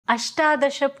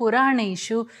Ashtadasha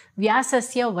Puraneshu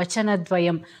Vyasasya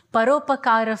Vachanadvayam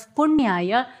Paropakarav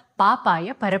Punyaya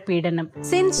Papaya Parapedanam.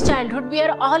 Since childhood, we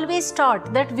are always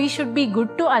taught that we should be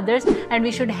good to others and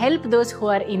we should help those who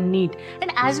are in need.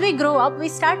 And as we grow up, we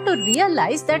start to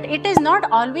realize that it is not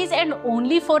always and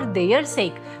only for their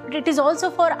sake, but it is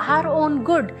also for our own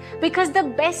good. Because the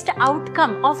best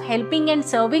outcome of helping and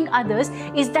serving others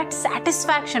is that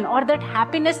satisfaction or that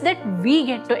happiness that we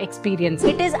get to experience.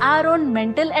 It is our own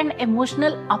mental and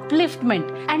emotional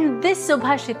upliftment. And this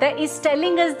Subhashita is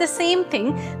telling us the same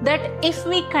thing, that if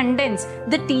we condense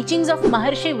the teachings of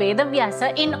Maharshi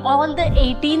Vedavyasa in all the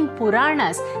 18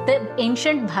 Puranas, the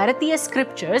ancient Bharatiya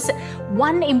scriptures,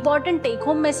 one important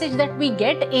take-home message that we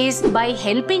get is by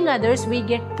helping others we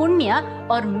get punya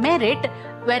or merit,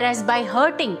 whereas by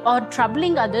hurting or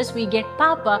troubling others we get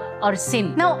papa or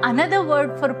sin. Now another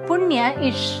word for punya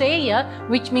is shreya,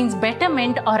 which means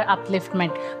betterment or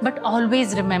upliftment. But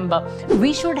always remember,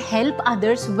 we should help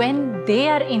others when they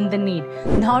are in the need,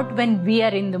 not when we are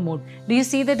in the mood. Do you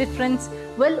see the difference?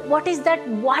 Well, what is that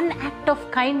one act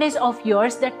of kindness of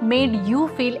yours that made you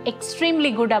feel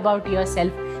extremely good about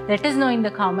yourself? Let us know in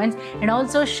the comments, and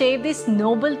also share this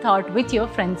noble thought with your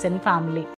friends and family.